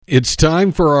It's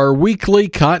time for our weekly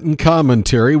cotton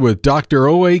commentary with Dr.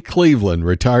 O.A. Cleveland,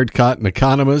 retired cotton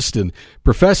economist and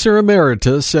professor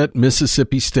emeritus at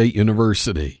Mississippi State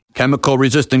University.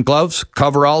 Chemical-resistant gloves,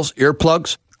 coveralls,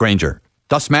 earplugs, Grainger.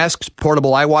 Dust masks,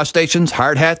 portable eye wash stations,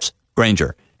 hard hats,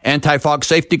 Grainger. Anti-fog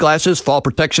safety glasses, fall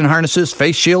protection harnesses,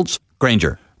 face shields,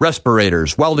 Grainger.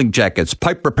 Respirators, welding jackets,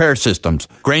 pipe repair systems,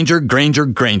 Grainger.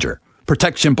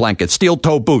 Protection blankets,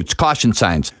 steel-toe boots, caution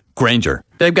signs, Grainger.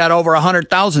 They've got over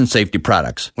 100,000 safety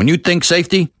products. When you think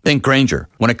safety, think Grainger.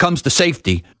 When it comes to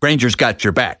safety, Grainger's got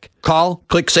your back. Call,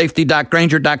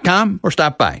 clicksafety.grainger.com, or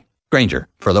stop by. Grainger,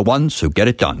 for the ones who get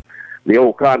it done. The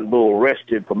old Cotton Bull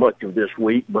rested for much of this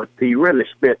week, but he really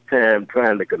spent time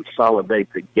trying to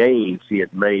consolidate the gains he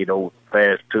had made over the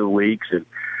past 2 weeks and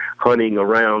hunting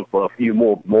around for a few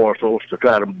more morsels to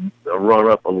try to run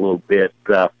up a little bit.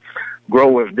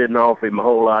 Growers didn't offer him a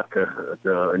whole lot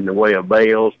in the way of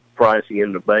bales, pricing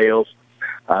in the bales.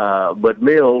 But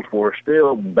mills were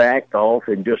still backed off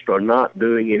and just are not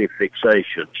doing any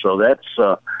fixation. So that's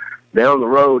down the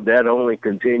road, that only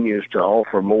continues to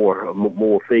offer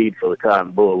more feed for the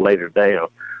Cotton Bull later down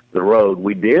the road.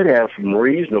 We did have some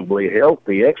reasonably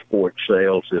healthy export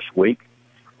sales this week.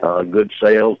 Good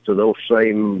sales to those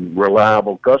same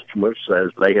reliable customers as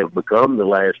they have become the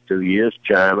last 2 years: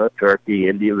 China, Turkey,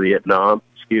 India, Vietnam.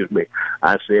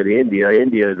 I said India.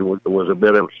 India was a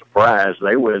bit of a surprise.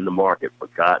 They were in the market for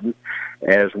cotton,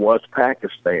 as was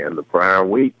Pakistan. The prior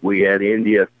week, we had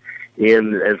India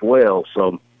in as well.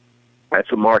 So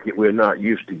that's a market we're not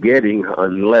used to getting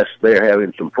unless they're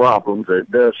having some problems. It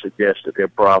does suggest that their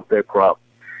crop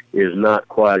is not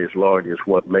quite as large as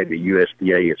what maybe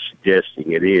USDA is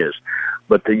suggesting it is.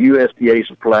 But the USDA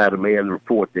supply-demand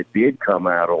report that did come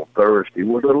out on Thursday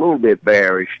was a little bit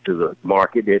bearish to the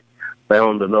market. It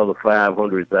found another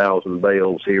 500,000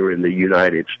 bales here in the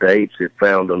United States. It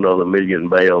found another 1 million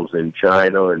bales in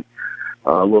China and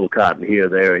a little cotton here,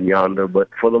 there, and yonder. But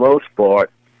for the most part,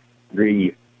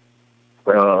 the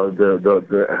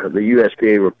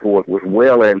USDA report was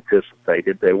well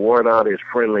anticipated. They were not as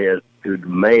friendly as to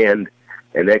demand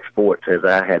and exports as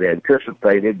I had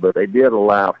anticipated, but they did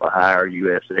allow for higher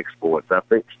U.S. exports. I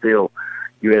think still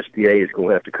USDA is going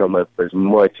to have to come up as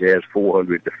much as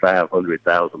 400 to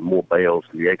 500,000 more bales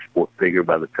in the export figure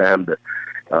by the time the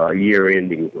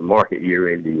market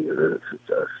year-ending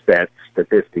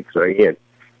statistics are in.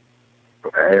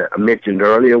 I mentioned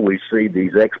earlier, we see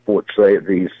these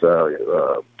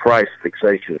price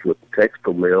fixations with the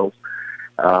textile mills,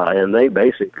 and they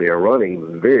basically are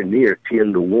running very near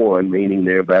 10 to 1, meaning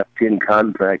there are about 10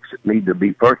 contracts that need to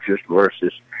be purchased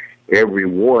versus every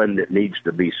one that needs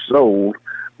to be sold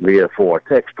for a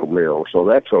textile mill. So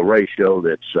that's a ratio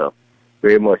that's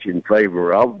very much in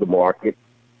favor of the market,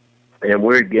 and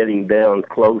we're getting down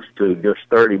close to just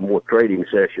 30 more trading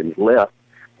sessions left.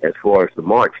 As far as the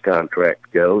March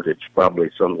contract goes, it's probably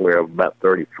somewhere about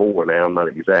 34 now. I'm not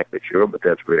exactly sure, but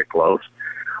that's very close.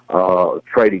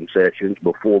 Trading sessions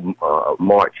before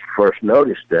March 1st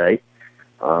notice day.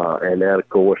 And that, of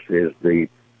course, is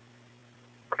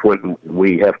when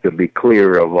we have to be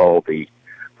clear of all the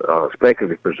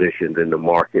speculative positions in the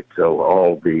market. So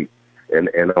all the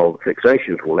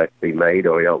fixations will have to be made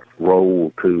or else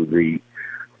roll to the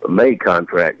May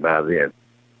contract by then.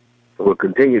 We'll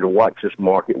continue to watch this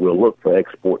market. We'll look for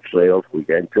export sales. We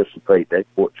anticipate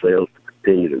export sales to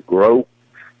continue to grow.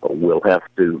 We'll have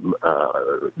to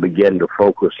begin to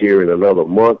focus here in another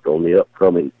month on the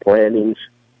upcoming plantings.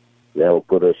 That will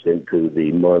put us into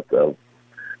the month of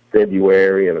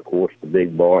February, and, of course, the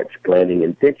big March planting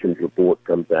intentions report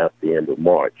comes out at the end of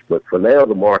March. But for now,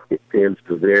 the market tends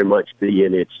to very much be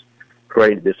in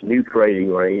this new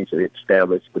trading range that it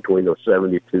established between those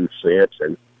 72 cents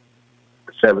and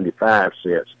 75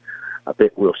 cents. I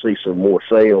think we'll see some more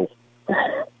sales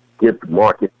hit the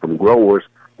market from growers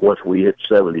once we hit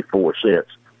 74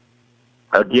 cents.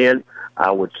 Again,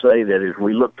 I would say that as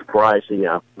we look to pricing,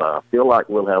 I feel like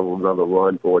we'll have another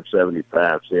run towards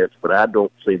 75 cents, but I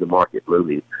don't see the market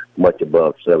moving much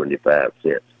above 75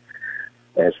 cents.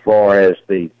 As far as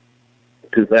the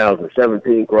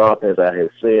 2017 crop, as I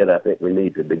have said, I think we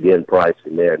need to begin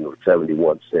pricing there in the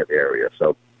 71 cent area.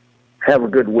 So have a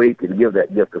good week and give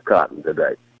that gift of cotton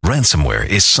today. Ransomware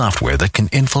is software that can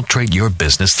infiltrate your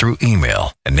business through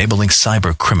email, enabling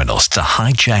cyber criminals to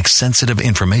hijack sensitive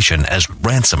information as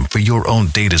ransom for your own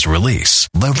data's release.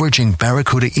 Leveraging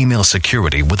Barracuda email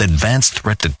security with advanced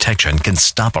threat detection can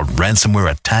stop a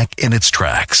ransomware attack in its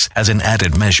tracks. As an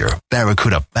added measure,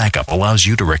 Barracuda Backup allows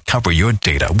you to recover your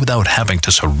data without having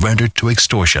to surrender to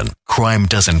extortion. Crime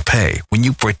doesn't pay when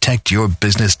you protect your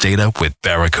business data with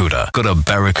Barracuda. Go to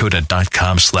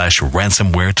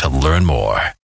barracuda.com/ransomware to learn more.